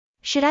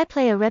Should I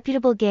play a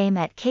reputable game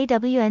at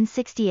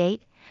KWIN68?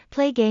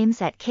 Play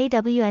games at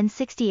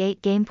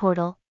KWIN68 game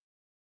portal?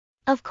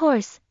 Of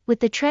course,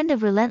 with the trend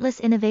of relentless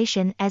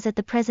innovation as at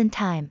the present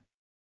time.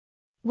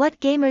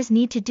 What gamers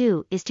need to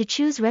do is to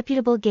choose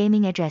reputable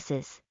gaming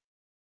addresses.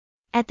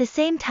 At the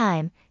same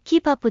time,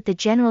 keep up with the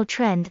general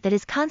trend that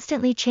is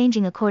constantly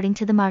changing according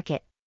to the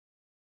market.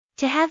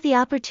 To have the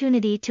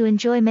opportunity to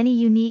enjoy many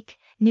unique,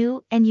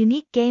 new, and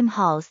unique game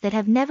halls that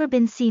have never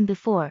been seen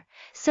before,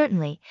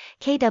 certainly,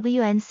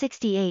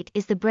 KWIN68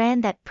 is the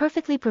brand that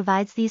perfectly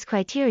provides these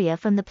criteria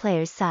from the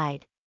player's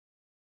side.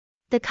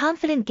 The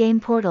confident game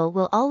portal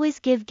will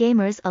always give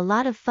gamers a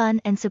lot of fun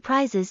and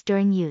surprises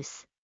during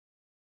use.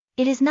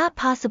 It is not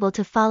possible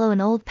to follow an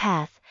old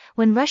path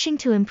when rushing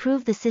to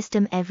improve the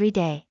system every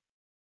day.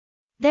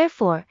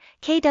 Therefore,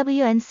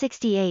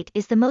 KWIN68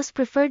 is the most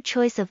preferred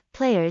choice of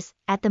players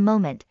at the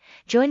moment.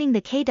 Joining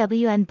the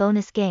KWIN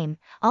bonus game,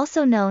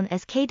 also known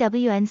as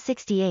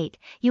KWIN68,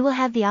 you will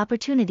have the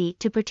opportunity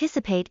to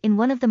participate in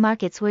one of the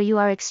markets where you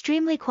are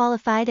extremely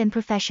qualified and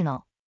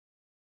professional.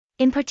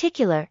 In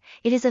particular,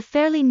 it is a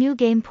fairly new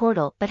game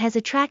portal but has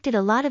attracted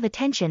a lot of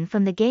attention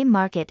from the game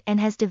market and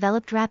has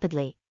developed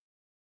rapidly.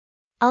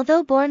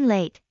 Although born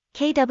late,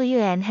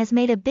 KWIN has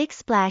made a big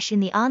splash in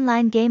the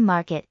online game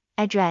market.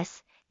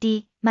 Address: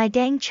 D. My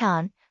Dang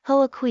Chan,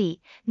 Hoa Kui,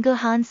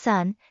 Nguhan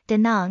Sun, Da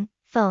Nang,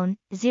 phone,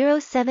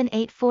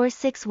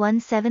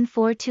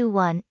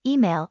 0784617421,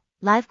 email,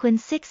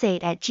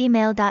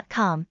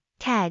 livekwin68@gmail.com,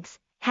 tags,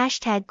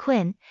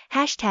 #Kwin,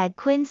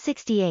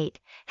 #Kwin68,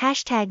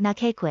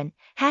 #NakeQuin,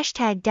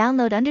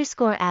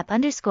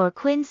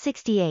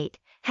 #download_app_Kwin68,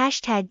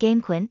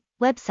 #GameQuin,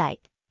 website,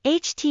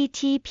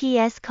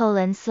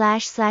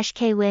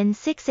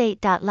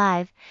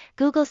 https://kwin68.live,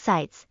 Google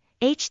Sites,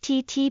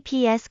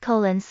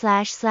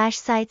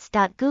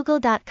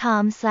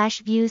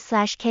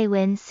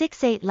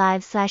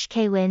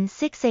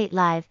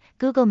 https://sites.google.com/view/kwin68live/kwin68live,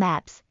 Google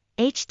Maps,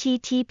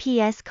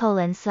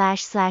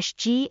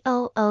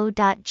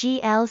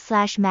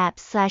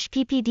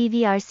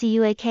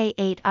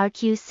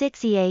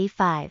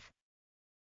 https://goo.gl/maps/ppdvrcuak8rq6ea5